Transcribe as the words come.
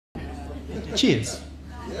Cheers.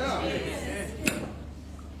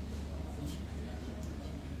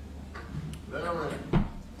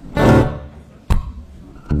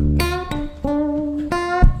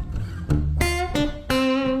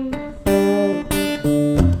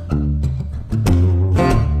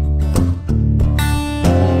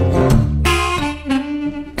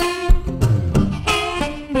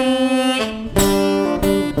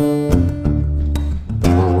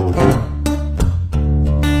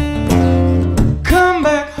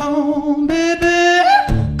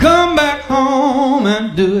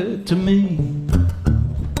 Do it to me.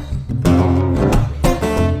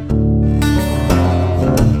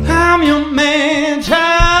 I'm your man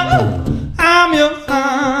child, I'm your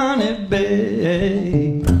honey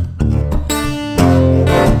babe.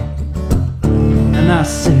 And I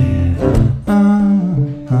said,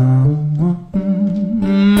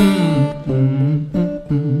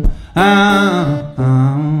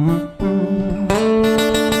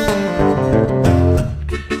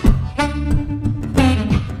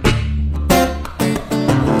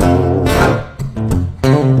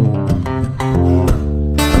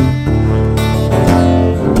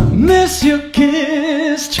 your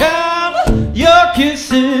kiss, child, your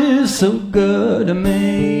kiss is so good to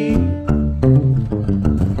me.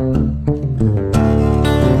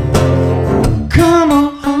 Come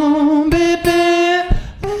on home, baby,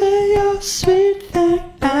 lay your sweet thing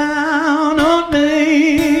down on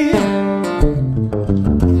me.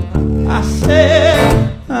 I said,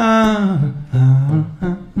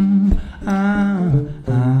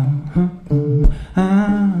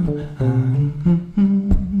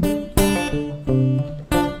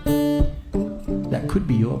 that could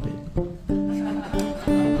be your bit.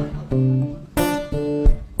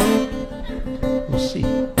 We'll see.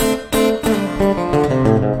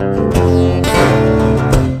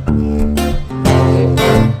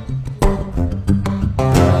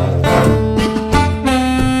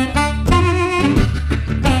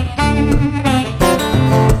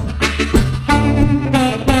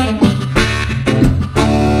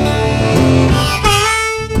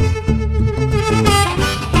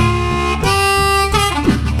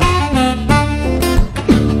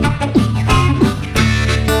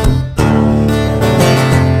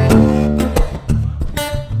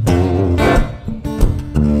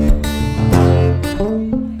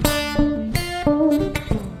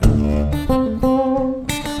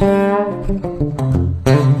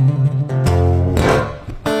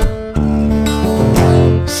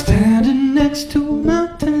 Standing next to a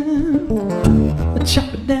mountain, I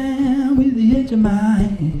chop it down with the edge of my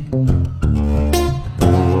hand.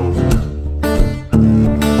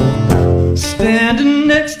 Standing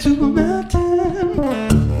next to a mountain,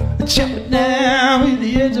 I chop it down with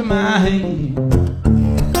the edge of my hand.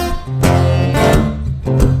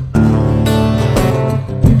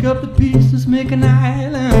 Pick up the pieces, make an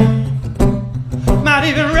island, might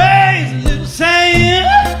even raise a little sand.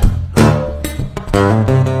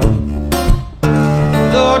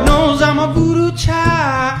 Lord knows I'm a voodoo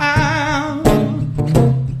child.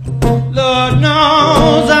 Lord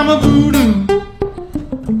knows I'm a voodoo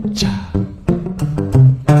child.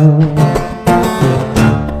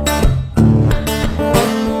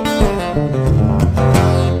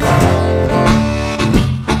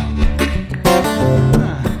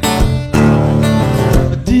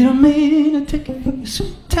 Did I mean to take it for your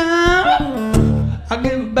sweet time? I'll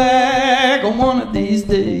give it back on one of these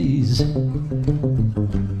days.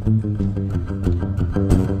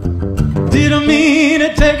 Didn't mean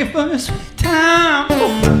to take it for a sweet time.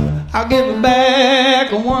 I'll give it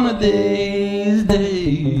back on one of these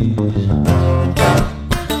days.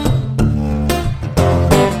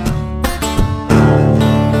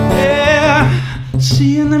 Yeah,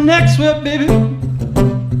 see you in the next one, baby.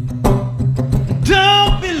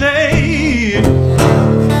 Don't be late.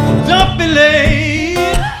 Don't be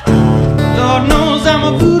late. Lord knows I'm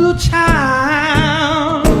a voodoo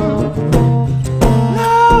child.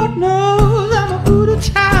 Lord knows I'm a voodoo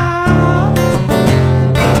child.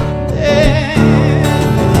 Yeah.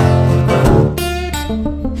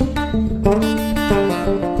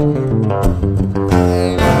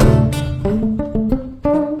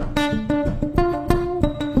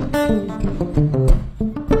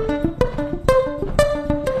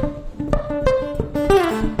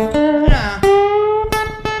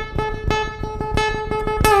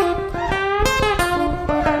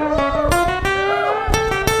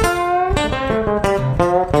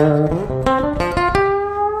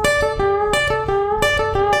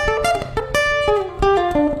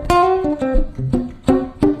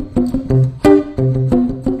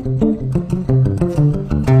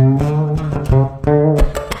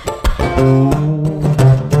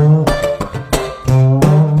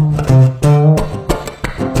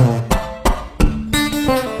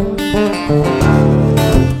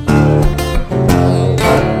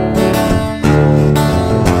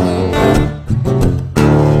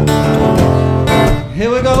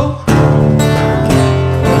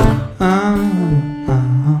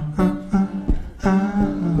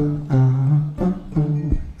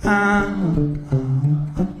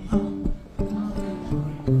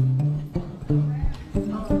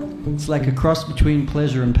 It's like a cross between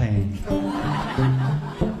pleasure and pain.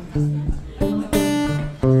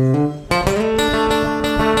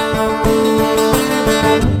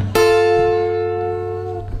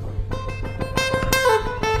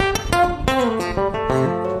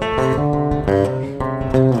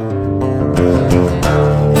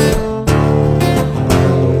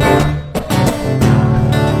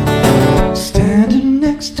 Standing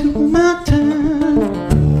next to a mountain,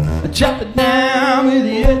 I chop it down with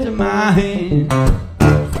the edge of my hand.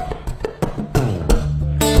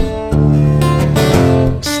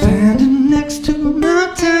 Standing next to a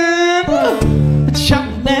mountain, I chop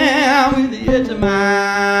it down with the edge of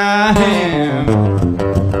my hand.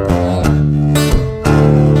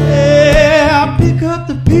 Yeah, I'll pick up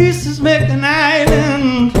the pieces, make an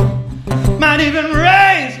island, might even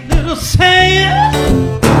raise a little sand.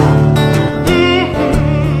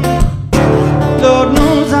 Lord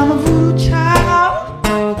knows I'm a voodoo child.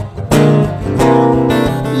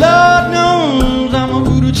 Lord knows I'm a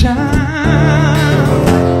voodoo child.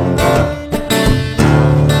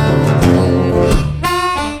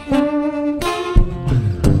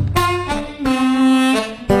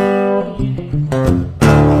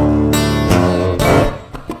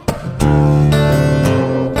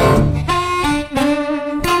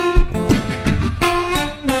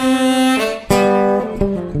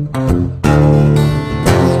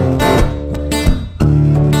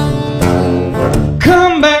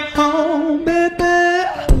 Come back home, baby.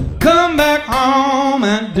 Come back home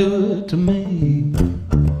and do it to me.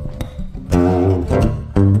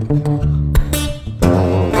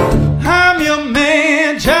 I'm your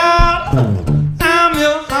man, child. I'm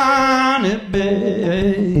your honey,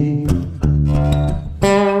 babe.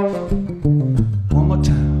 One more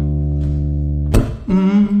time.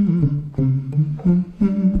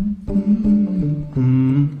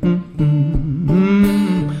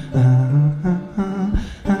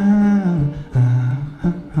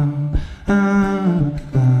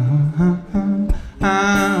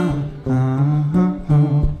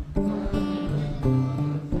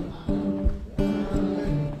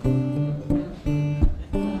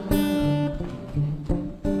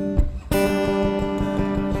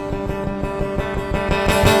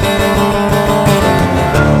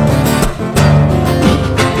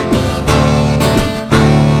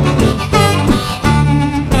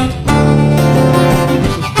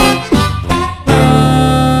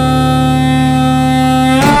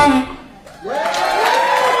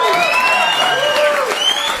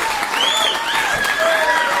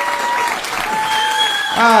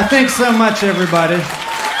 Thanks so much, everybody.